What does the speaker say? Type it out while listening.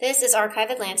This is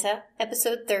Archive Atlanta,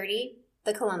 episode 30,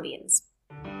 The Columbians.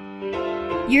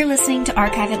 You're listening to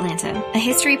Archive Atlanta, a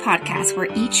history podcast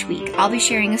where each week I'll be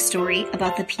sharing a story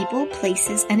about the people,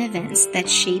 places, and events that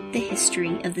shape the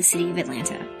history of the city of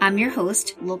Atlanta. I'm your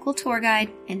host, local tour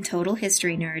guide, and total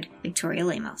history nerd, Victoria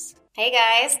Lemos. Hey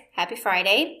guys, happy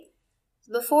Friday.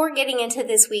 Before getting into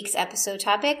this week's episode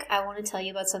topic, I want to tell you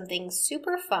about something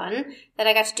super fun that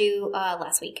I got to do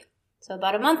last week. So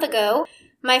about a month ago,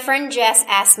 my friend Jess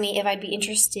asked me if I'd be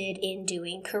interested in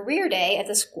doing career day at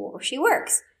the school where she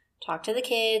works. Talk to the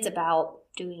kids about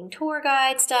doing tour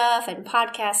guide stuff and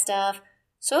podcast stuff.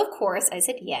 So of course I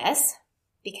said yes,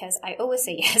 because I always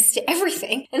say yes to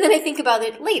everything. And then I think about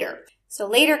it later. So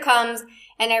later comes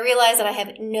and I realize that I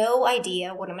have no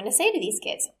idea what I'm going to say to these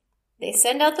kids. They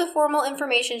send out the formal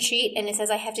information sheet and it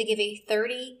says I have to give a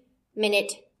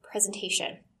 30-minute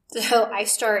presentation. So I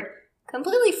start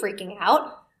completely freaking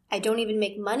out. I don't even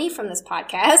make money from this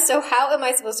podcast, so how am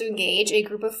I supposed to engage a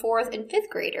group of 4th and 5th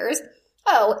graders?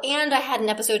 Oh, and I had an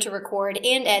episode to record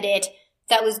and edit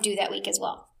that was due that week as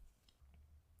well.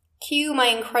 Cue my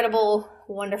incredible,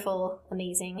 wonderful,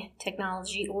 amazing,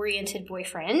 technology-oriented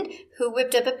boyfriend who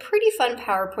whipped up a pretty fun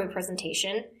PowerPoint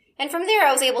presentation, and from there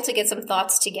I was able to get some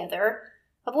thoughts together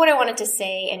of what I wanted to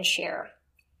say and share.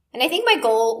 And I think my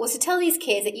goal was to tell these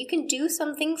kids that you can do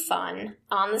something fun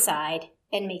on the side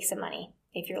and make some money,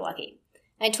 if you're lucky.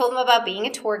 And I told them about being a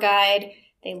tour guide.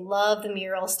 They love the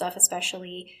mural stuff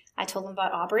especially. I told them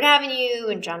about Auburn Avenue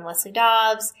and John Wesley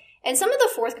Dobbs. And some of the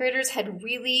 4th graders had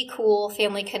really cool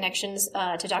family connections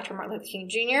to Dr. Martin Luther King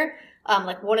Jr.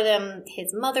 Like one of them,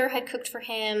 his mother had cooked for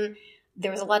him.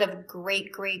 There was a lot of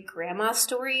great-great-grandma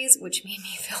stories, which made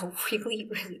me feel really,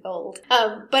 really old.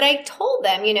 But I told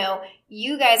them,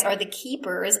 you guys are the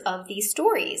keepers of these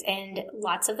stories. And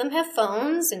lots of them have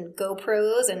phones and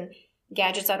GoPros and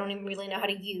gadgets I don't even really know how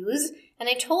to use. And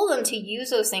I told them to use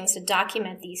those things to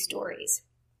document these stories.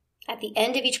 At the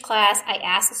end of each class, I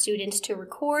asked the students to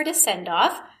record a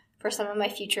send-off for some of my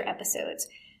future episodes.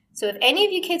 So if any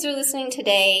of you kids are listening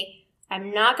today,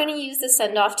 I'm not going to use the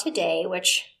send-off today,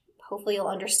 which hopefully you'll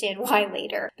understand why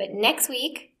later. But next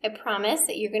week, I promise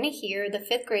that you're going to hear the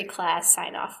 5th grade class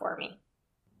sign off for me.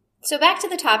 So back to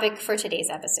the topic for today's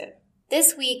episode.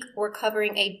 This week, we're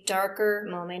covering a darker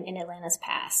moment in Atlanta's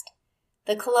past.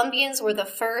 The Columbians were the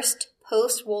first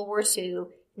post-World War II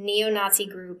neo-Nazi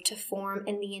group to form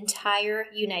in the entire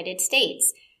United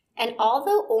States. And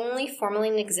although only formally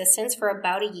in existence for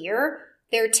about a year,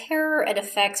 their terror and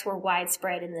effects were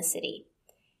widespread in the city.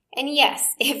 And yes,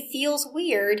 it feels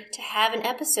weird to have an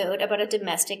episode about a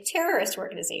domestic terrorist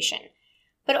organization.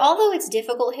 But although it's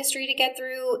difficult history to get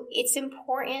through, it's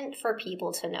important for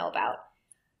people to know about.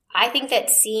 I think that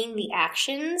seeing the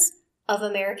actions of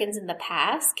Americans in the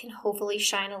past can hopefully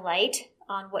shine a light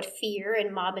on what fear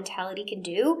and mob mentality can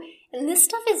do. And this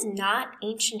stuff is not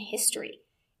ancient history.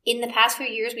 In the past few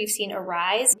years, we've seen a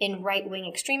rise in right-wing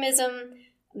extremism,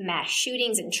 mass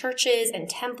shootings in churches and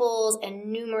temples, and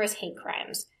numerous hate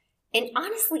crimes. And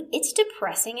honestly, it's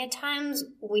depressing at times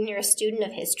when you're a student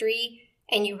of history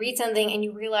and you read something and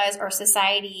you realize our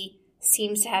society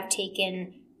seems to have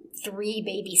taken 3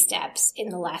 baby steps in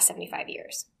the last 75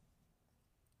 years.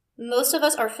 Most of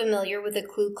us are familiar with the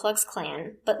Ku Klux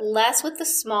Klan, but less with the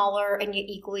smaller and yet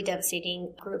equally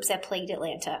devastating groups that plagued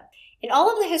Atlanta. In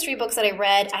all of the history books that I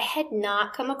read, I had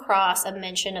not come across a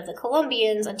mention of the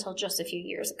Columbians until just a few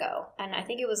years ago, and I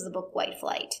think it was the book White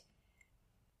Flight.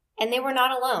 And they were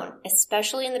not alone.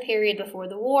 Especially in the period before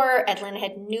the war, Atlanta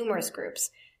had numerous groups.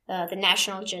 The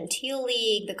National Gentile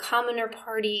League, the Commoner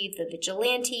Party, the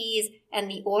Vigilantes, and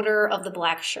the Order of the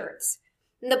Black Shirts.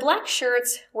 And the Black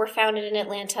Shirts were founded in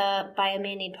Atlanta by a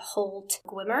man named Holt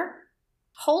Gwimmer.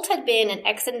 Holt had been an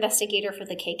ex-investigator for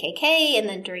the KKK, and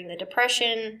then during the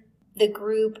Depression, the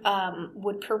group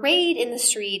would parade in the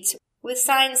streets with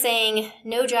signs saying,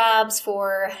 "No jobs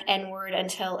for N-word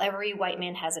until every white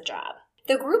man has a job."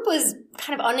 The group was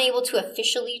kind of unable to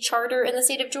officially charter in the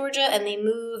state of Georgia, and they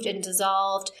moved and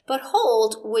dissolved. But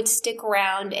Holt would stick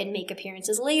around and make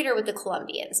appearances later with the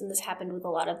Columbians, and this happened with a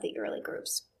lot of the early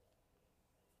groups.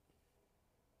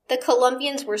 The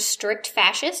Columbians were strict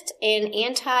fascists and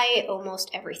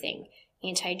anti-almost everything.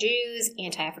 Anti-Jews,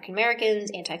 anti-African Americans,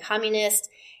 anti-communists.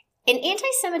 And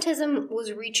anti-Semitism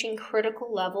was reaching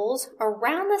critical levels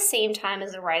around the same time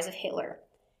as the rise of Hitler.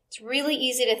 It's really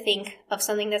easy to think of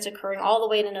something that's occurring all the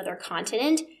way in another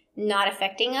continent, not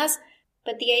affecting us,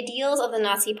 but the ideals of the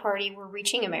Nazi Party were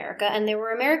reaching America, and there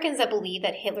were Americans that believed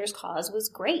that Hitler's cause was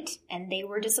great, and they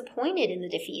were disappointed in the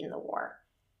defeat in the war.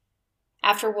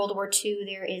 After World War II,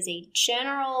 there is a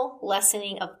general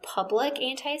lessening of public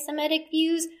anti-Semitic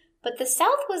views, But the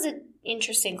South was an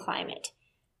interesting climate.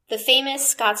 The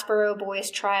famous Scottsboro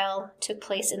Boys trial took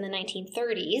place in the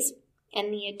 1930s,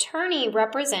 and the attorney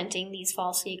representing these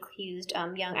falsely accused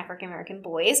young African-American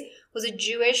boys was a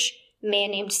Jewish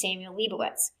man named Samuel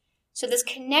Leibowitz. So this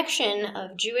connection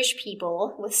of Jewish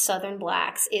people with Southern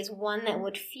blacks is one that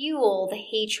would fuel the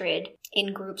hatred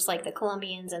in groups like the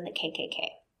Columbians and the KKK.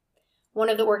 One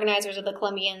of the organizers of the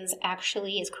Columbians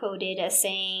actually is quoted as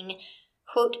saying,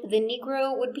 quote, "The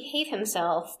Negro would behave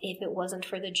himself if it wasn't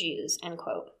for the Jews," end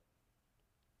quote.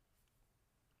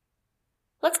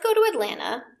 Let's go to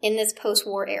Atlanta in this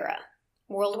post-war era.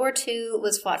 World War II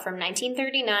was fought from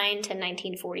 1939 to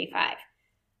 1945.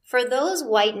 For those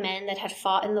white men that had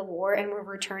fought in the war and were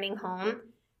returning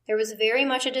home, there was very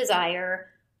much a desire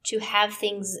to have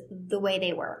things the way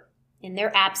they were. In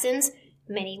their absence,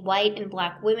 many white and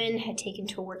black women had taken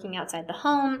to working outside the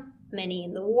home, many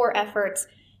in the war efforts,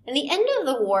 and the end of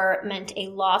the war meant a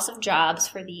loss of jobs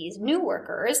for these new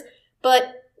workers,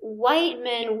 but white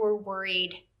men were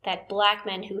worried that black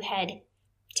men who had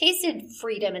tasted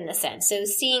freedom in the sense, so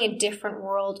seeing a different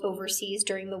world overseas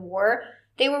during the war,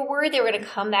 they were worried they were going to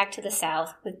come back to the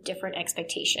South with different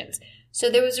expectations. So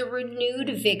there was a renewed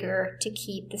vigor to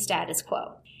keep the status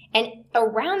quo. And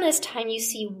around this time, you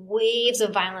see waves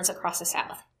of violence across the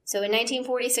South. So in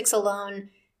 1946 alone,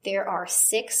 there are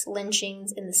 6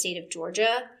 lynchings in the state of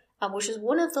Georgia, which is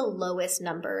one of the lowest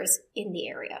numbers in the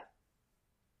area.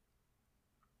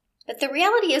 But the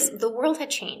reality is the world had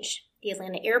changed. The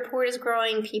Atlanta airport is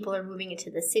growing, people are moving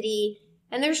into the city,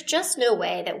 and there's just no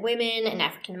way that women and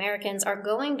African Americans are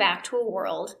going back to a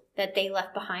world that they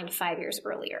left behind 5 years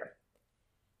earlier.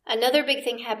 Another big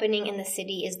thing happening in the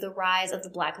city is the rise of the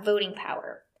black voting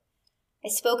power. I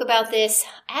spoke about this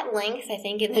at length, I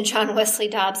think, in the John Wesley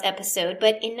Dobbs episode,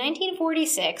 but in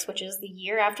 1946, which is the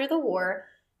year after the war,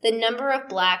 the number of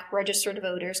black registered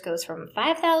voters goes from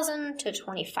 5,000 to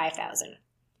 25,000.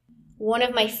 One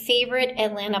of my favorite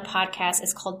Atlanta podcasts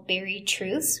is called Buried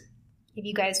Truths. If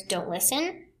you guys don't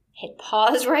listen, hit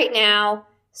pause right now,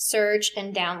 search,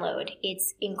 and download.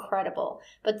 It's incredible.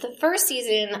 But the first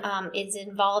season is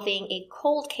involving a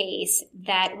cold case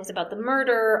that was about the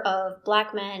murder of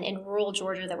black men in rural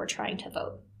Georgia that were trying to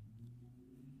vote.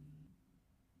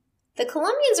 The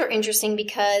Columbians are interesting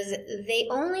because they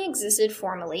only existed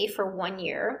formally for 1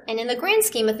 year, and in the grand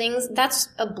scheme of things, that's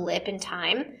a blip in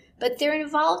time, but their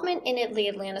involvement in the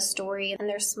Atlanta story and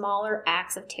their smaller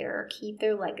acts of terror keep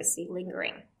their legacy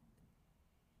lingering.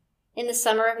 In the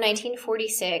summer of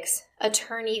 1946,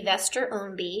 attorney Vester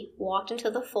Ownby walked into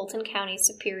the Fulton County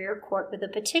Superior Court with a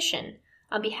petition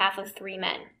on behalf of 3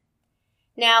 men.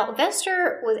 Now,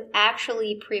 Vester was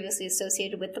actually previously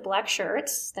associated with the Black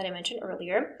Shirts that I mentioned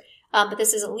earlier, but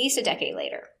this is at least a decade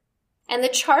later. And the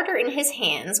charter in his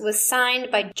hands was signed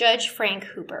by Judge Frank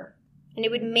Hooper, and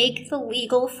it would make the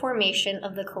legal formation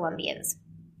of the Columbians.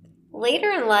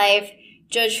 Later in life,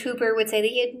 Judge Hooper would say that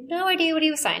he had no idea what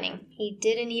he was signing. He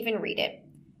didn't even read it.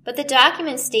 But the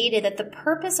document stated that the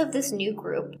purpose of this new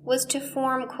group was to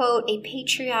form, quote, a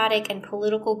patriotic and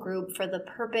political group for the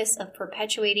purpose of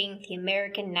perpetuating the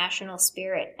American national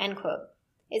spirit, end quote.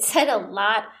 It said a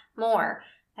lot more.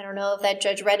 I don't know if that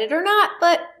judge read it or not,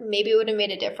 but maybe it would have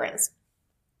made a difference.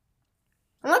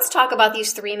 And let's talk about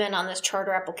these 3 men on this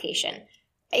charter application.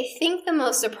 I think the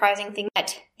most surprising thing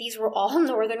that these were all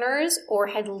Northerners or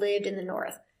had lived in the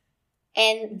North.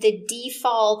 And the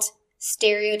default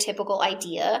stereotypical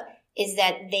idea is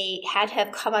that they had to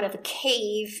have come out of a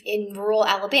cave in rural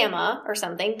Alabama or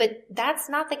something, but that's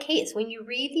not the case. When you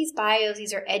read these bios,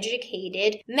 these are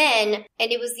educated men,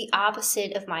 and it was the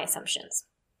opposite of my assumptions.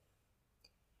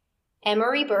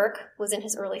 Emory Burke was in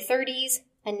his early 30s,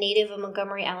 a native of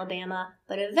Montgomery, Alabama,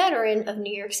 but a veteran of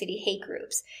New York City hate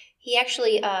groups. He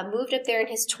actually moved up there in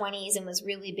his 20s and was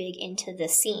really big into the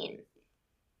scene.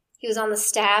 He was on the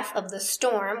staff of The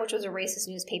Storm, which was a racist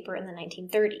newspaper in the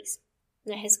 1930s.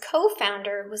 Now, his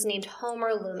co-founder was named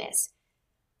Homer Loomis.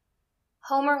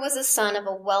 Homer was the son of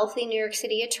a wealthy New York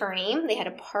City attorney. They had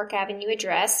a Park Avenue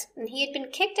address, and he had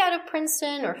been kicked out of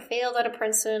Princeton or failed out of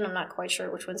Princeton. I'm not quite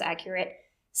sure which one's accurate.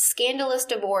 Scandalous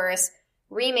divorce,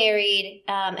 remarried,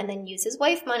 and then used his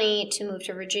wife's money to move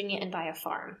to Virginia and buy a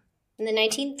farm. In the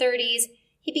 1930s,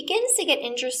 he begins to get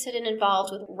interested and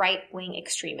involved with right-wing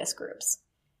extremist groups.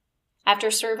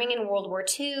 After serving in World War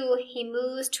II, he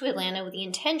moves to Atlanta with the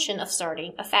intention of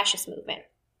starting a fascist movement.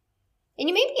 And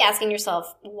you may be asking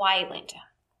yourself, why Atlanta?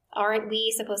 Aren't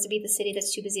we supposed to be the city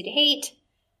that's too busy to hate?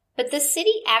 But the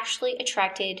city actually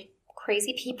attracted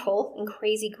crazy people and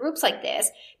crazy groups like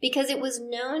this because it was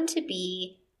known to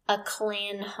be a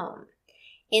Klan home.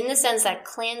 in the sense that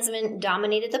Klansmen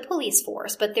dominated the police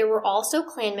force, but there were also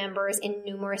Klan members in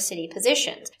numerous city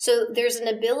positions. So there's an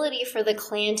ability for the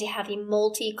Klan to have a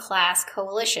multi-class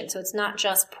coalition. So it's not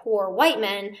just poor white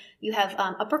men, you have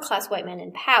upper-class white men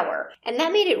in power. And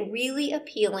that made it really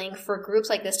appealing for groups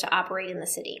like this to operate in the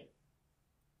city.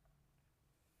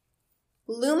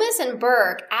 Loomis and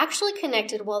Burke actually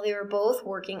connected while they were both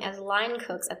working as line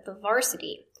cooks at the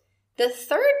Varsity. The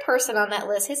third person on that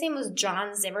list, his name was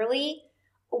John Zimmerly.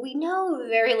 We know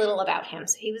very little about him.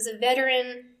 So he was a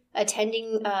veteran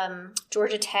attending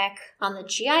Georgia Tech on the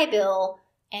GI Bill,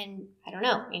 and I don't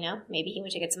know, maybe he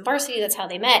went to get some varsity. That's how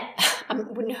they met. I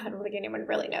don't think anyone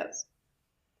really knows.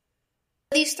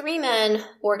 These three men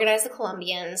organized the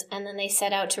Columbians, and then they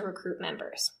set out to recruit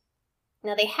members.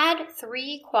 Now, they had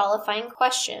 3 qualifying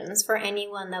questions for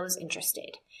anyone that was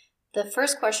interested. The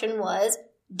first question was,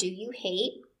 do you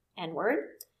hate N-word?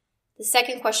 The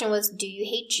second question was, do you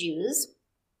hate Jews?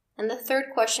 And the third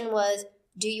question was,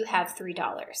 do you have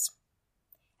 $3?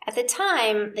 At the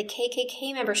time, the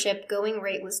KKK membership going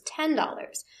rate was $10,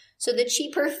 so the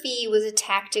cheaper fee was a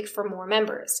tactic for more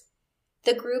members.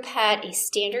 The group had a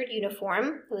standard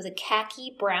uniform. It was a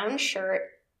khaki brown shirt,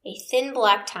 a thin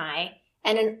black tie,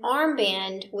 and an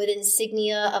armband with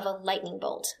insignia of a lightning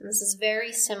bolt. And this is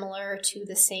very similar to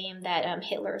the same that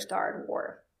Hitler's Guard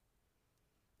wore.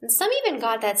 And some even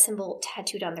got that symbol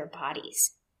tattooed on their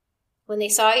bodies. When they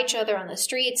saw each other on the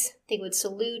streets, they would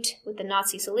salute with the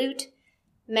Nazi salute.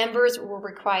 Members were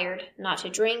required not to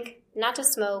drink, not to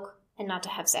smoke, and not to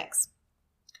have sex.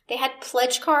 They had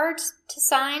pledge cards to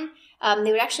sign.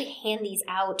 They would actually hand these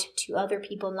out to other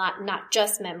people, not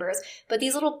just members. But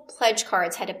these little pledge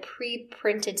cards had a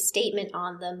pre-printed statement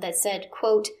on them that said,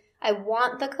 quote, "I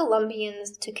want the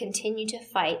Columbians to continue to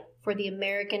fight for the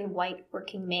American white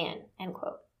working man," end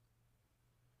quote.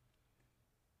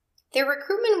 Their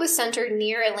recruitment was centered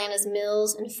near Atlanta's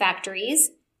mills and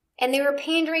factories, and they were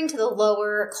pandering to the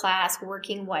lower-class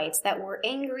working whites that were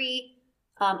angry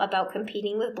about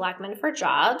competing with black men for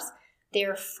jobs. They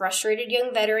were frustrated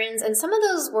young veterans, and some of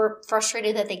those were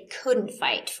frustrated that they couldn't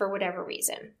fight for whatever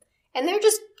reason. And they're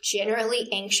just generally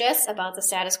anxious about the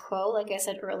status quo, like I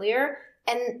said earlier,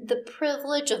 and the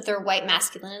privilege of their white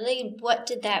masculinity. What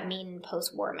did that mean in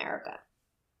post-war America?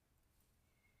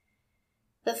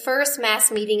 The first mass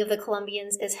meeting of the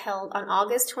Columbians is held on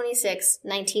August 26,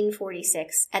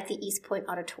 1946, at the East Point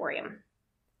Auditorium.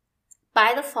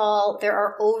 By the fall, there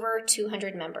are over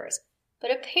 200 members, but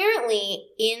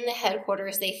apparently in the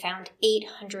headquarters they found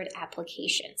 800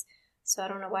 applications. So I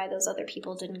don't know why those other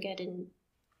people didn't get in.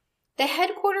 The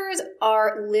headquarters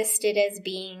are listed as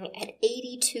being at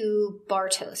 82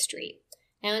 Bartow Street.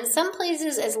 Now, in some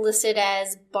places, it's listed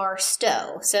as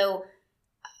Barstow. So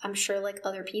I'm sure, like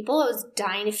other people, I was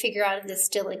dying to figure out if this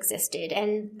still existed.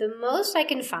 And the most I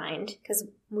can find, because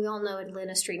we all know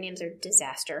Atlanta street names are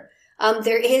disaster,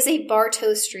 there is a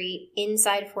Bartow Street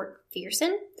inside Fort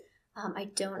McPherson. I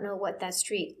don't know what that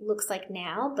street looks like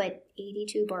now, but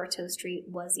 82 Bartow Street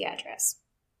was the address.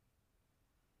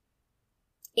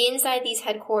 Inside these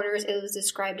headquarters, it was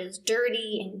described as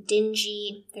dirty and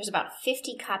dingy. There's about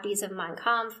 50 copies of Mein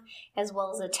Kampf, as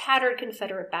well as a tattered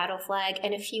Confederate battle flag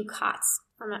and a few cots.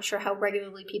 I'm not sure how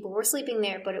regularly people were sleeping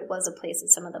there, but it was a place that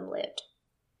some of them lived.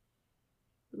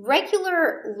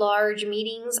 Regular large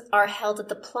meetings are held at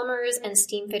the Plumbers and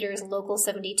Steamfitters Local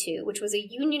 72, which was a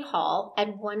union hall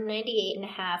at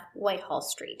 198.5 Whitehall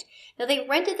Street. Now, they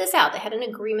rented this out. They had an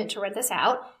agreement to rent this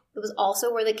out. It was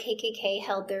also where the KKK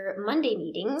held their Monday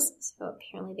meetings, so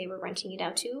apparently they were renting it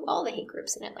out to all the hate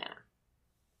groups in Atlanta.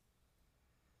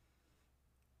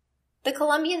 The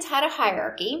Columbians had a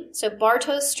hierarchy, so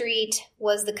Bartow Street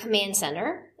was the command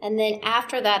center, and then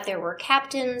after that there were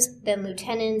captains, then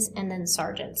lieutenants, and then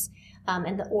sergeants,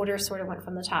 and the order sort of went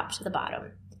from the top to the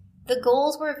bottom. The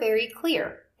goals were very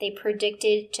clear. They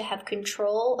predicted to have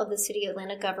control of the city of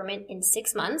Atlanta government in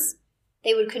 6 months.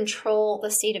 They would control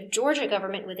the state of Georgia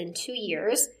government within 2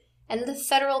 years, and the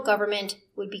federal government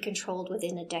would be controlled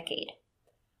within a decade.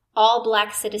 All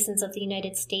black citizens of the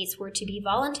United States were to be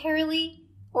voluntarily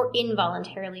or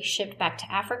involuntarily shipped back to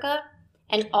Africa,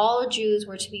 and all Jews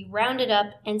were to be rounded up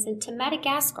and sent to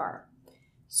Madagascar.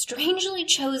 Strangely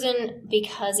chosen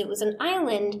because it was an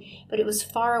island, but it was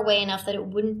far away enough that it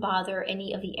wouldn't bother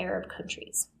any of the Arab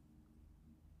countries.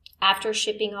 After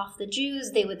shipping off the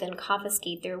Jews, they would then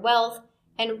confiscate their wealth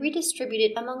and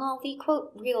redistribute it among all the,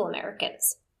 quote, real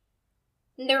Americans.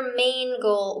 Their main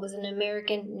goal was an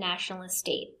American nationalist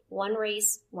state, one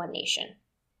race, one nation.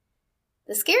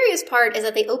 The scariest part is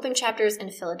that they opened chapters in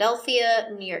Philadelphia,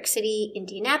 New York City,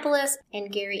 Indianapolis,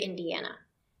 and Gary, Indiana.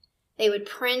 They would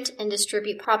print and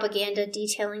distribute propaganda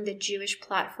detailing the Jewish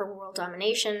plot for world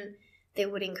domination. They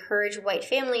would encourage white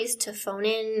families to phone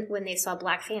in when they saw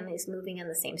black families moving in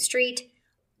the same street,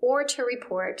 or to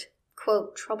report,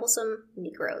 quote, troublesome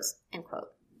Negroes, end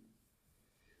quote.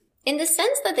 In the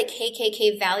sense that the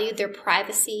KKK valued their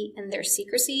privacy and their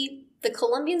secrecy, the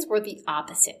Colombians were the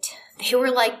opposite. They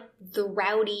were like the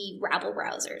rowdy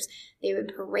rabble-rousers. They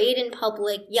would parade in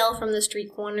public, yell from the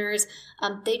street corners.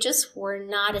 They just were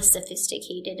not as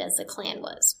sophisticated as the Klan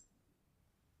was.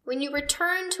 When you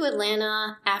return to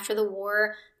Atlanta after the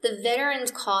war, the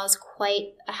veterans caused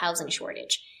quite a housing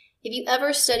shortage. If you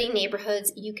ever study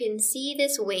neighborhoods, you can see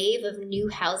this wave of new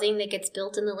housing that gets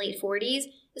built in the late 40s,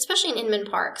 especially in Inman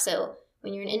Park. So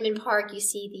when you're in Inman Park, you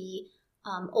see the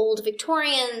old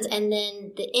Victorians, and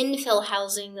then the infill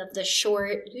housing of the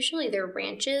short, usually they're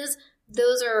ranches.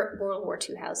 Those are World War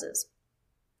II houses.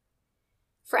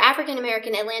 For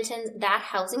African-American Atlantans, that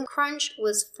housing crunch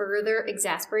was further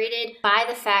exacerbated by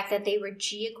the fact that they were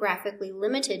geographically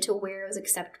limited to where it was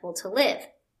acceptable to live.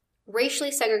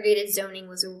 Racially segregated zoning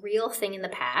was a real thing in the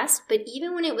past, but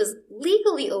even when it was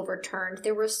legally overturned,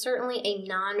 there was certainly a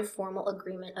non-formal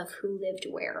agreement of who lived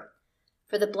where.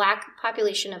 For the black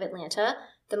population of Atlanta,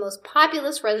 the most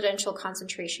populous residential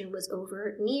concentration was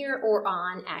over, near, or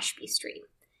on Ashby Street.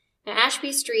 Now,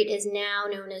 Ashby Street is now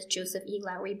known as Joseph E.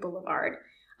 Lowry Boulevard,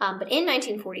 but in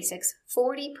 1946,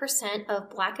 40% of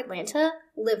black Atlanta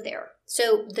lived there.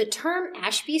 So the term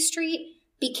Ashby Street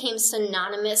became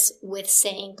synonymous with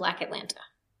saying Black Atlanta.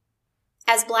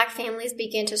 As black families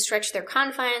began to stretch their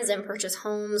confines and purchase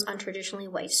homes on traditionally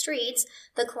white streets,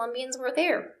 the Colombians were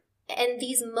there. And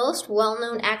these most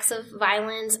well-known acts of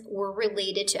violence were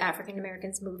related to African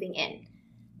Americans moving in.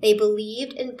 They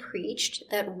believed and preached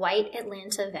that white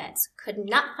Atlanta vets could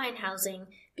not find housing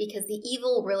because the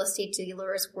evil real estate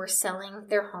dealers were selling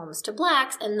their homes to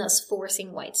blacks and thus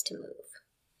forcing whites to move.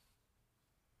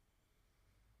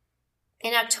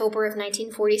 In October of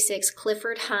 1946,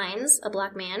 Clifford Hines, a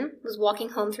black man, was walking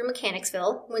home through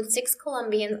Mechanicsville when 6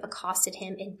 Colombians accosted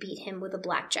him and beat him with a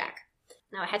blackjack.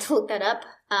 Now, I had to look that up.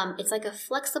 It's like a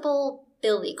flexible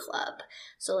billy club.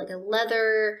 So like a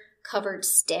leather-covered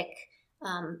stick,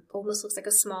 almost looks like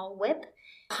a small whip.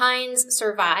 Hines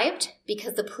survived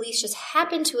because the police just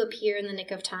happened to appear in the nick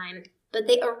of time, but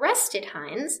they arrested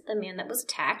Hines, the man that was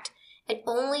attacked, and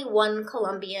only one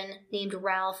Colombian named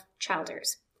Ralph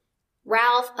Childers.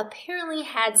 Ralph apparently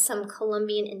had some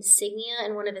Colombian insignia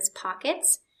in one of his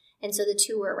pockets, and so the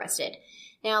two were arrested.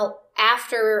 Now,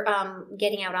 after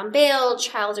getting out on bail,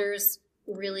 Childers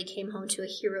really came home to a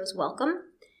hero's welcome.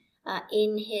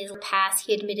 In his past,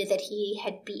 he admitted that he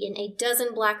had beaten a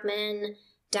dozen black men,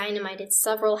 dynamited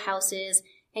several houses,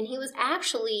 and he was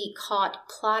actually caught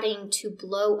plotting to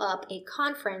blow up a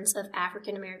conference of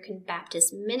African American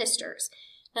Baptist ministers.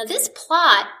 Now, this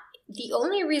plot, the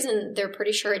only reason they're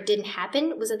pretty sure it didn't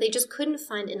happen was that they just couldn't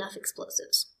find enough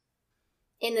explosives.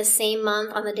 In the same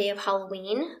month, on the day of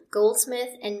Halloween, Goldsmith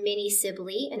and Minnie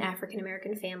Sibley, an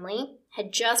African-American family,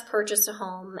 had just purchased a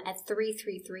home at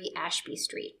 333 Ashby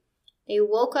Street. They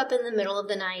woke up in the middle of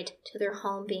the night to their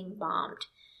home being bombed.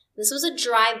 This was a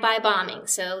drive-by bombing,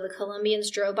 so the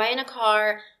Colombians drove by in a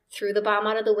car, threw the bomb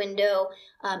out of the window.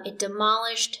 It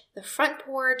demolished the front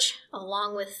porch,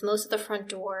 along with most of the front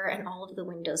door, and all of the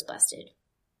windows busted.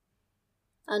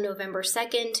 On November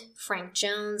 2nd, Frank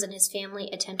Jones and his family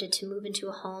attempted to move into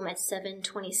a home at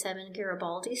 727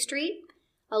 Garibaldi Street.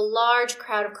 A large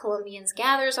crowd of Colombians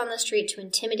gathers on the street to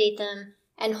intimidate them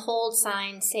and hold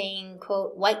signs saying,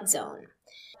 quote, white zone.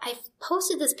 I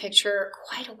posted this picture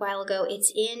quite a while ago.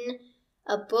 It's in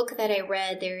a book that I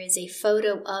read. There is a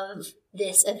photo of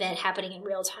this event happening in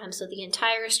real time. So the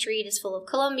entire street is full of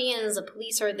Colombians. The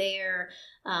police are there.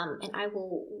 And I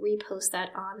will repost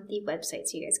that on the website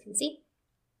so you guys can see.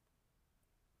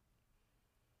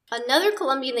 Another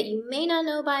Colombian that you may not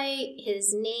know by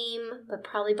his name, but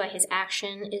probably by his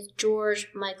action, is George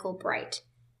Michael Bright,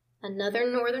 another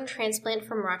northern transplant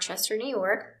from Rochester, New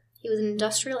York. He was an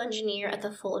industrial engineer at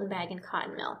the Fulton Bag and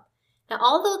Cotton Mill. Now,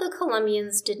 although the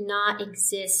Colombians did not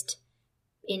exist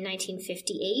in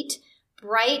 1958,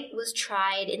 Bright was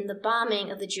tried in the bombing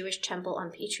of the Jewish temple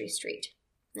on Peachtree Street.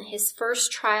 Now, his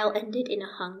first trial ended in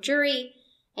a hung jury,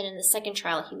 and in the second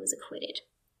trial he was acquitted.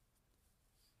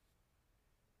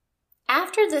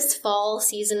 After this fall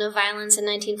season of violence in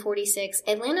 1946,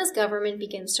 Atlanta's government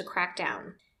begins to crack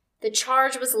down. The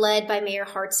charge was led by Mayor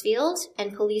Hartsfield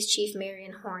and Police Chief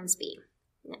Marion Hornsby.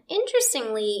 Now,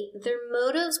 interestingly, their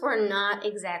motives were not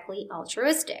exactly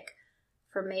altruistic.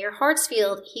 For Mayor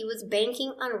Hartsfield, he was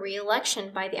banking on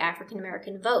re-election by the African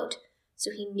American vote, so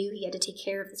he knew he had to take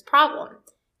care of this problem.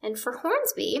 And for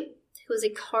Hornsby, who was a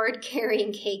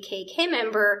card-carrying KKK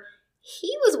member,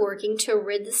 he was working to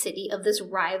rid the city of this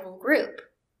rival group.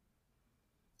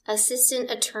 Assistant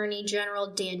Attorney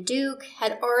General Dan Duke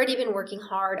had already been working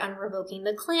hard on revoking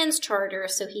the Klan's charter,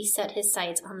 so he set his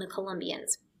sights on the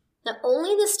Columbians. Now,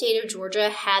 only the state of Georgia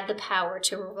had the power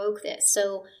to revoke this,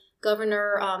 so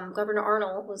Governor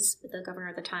Arnold was the governor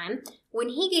at the time. When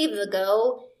he gave the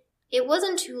go, it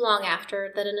wasn't too long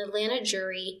after that an Atlanta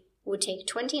jury would take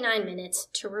 29 minutes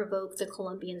to revoke the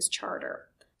Columbians' charter.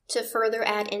 To further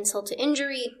add insult to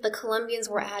injury, the Columbians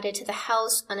were added to the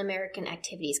House Un-American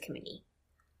Activities Committee.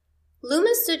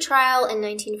 Loomis stood trial in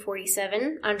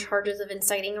 1947 on charges of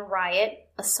inciting a riot,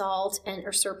 assault, and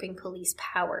usurping police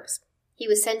powers. He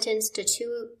was sentenced to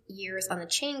 2 years on the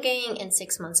chain gang and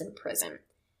 6 months in prison.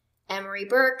 Emory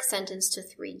Burke sentenced to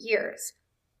 3 years.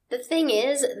 The thing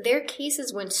is, their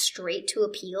cases went straight to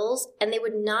appeals, and they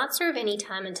would not serve any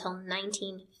time until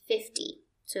 1950,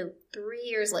 so 3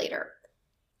 years later.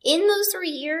 In those 3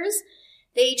 years,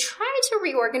 they tried to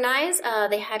reorganize.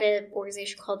 They had an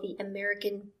organization called the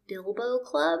American Bilbo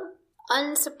Club.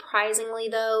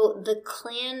 Unsurprisingly, though, the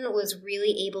Klan was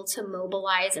really able to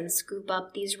mobilize and scoop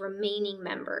up these remaining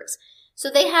members. So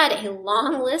they had a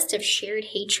long list of shared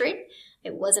hatred.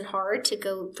 It wasn't hard to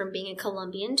go from being a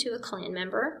Columbian to a Klan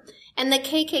member. And the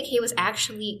KKK was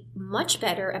actually much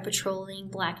better at patrolling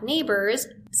black neighbors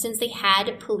since they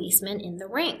had policemen in the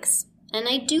ranks. And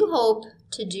I do hope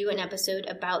to do an episode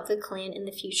about the Klan in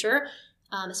the future,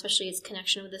 especially its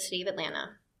connection with the city of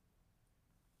Atlanta.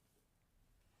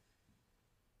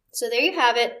 So there you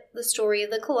have it, the story of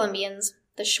the Columbians,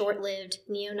 the short-lived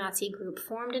neo-Nazi group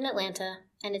formed in Atlanta,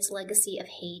 and its legacy of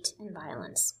hate and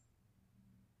violence.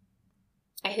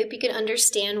 I hope you can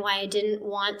understand why I didn't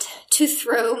want to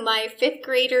throw my 5th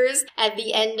graders at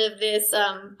the end of this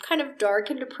kind of dark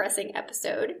and depressing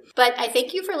episode. But I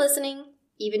thank you for listening,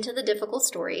 even to the difficult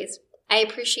stories. I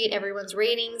appreciate everyone's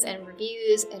ratings and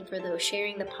reviews, and for those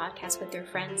sharing the podcast with their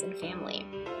friends and family.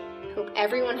 Hope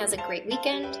everyone has a great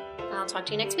weekend, and I'll talk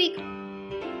to you next week.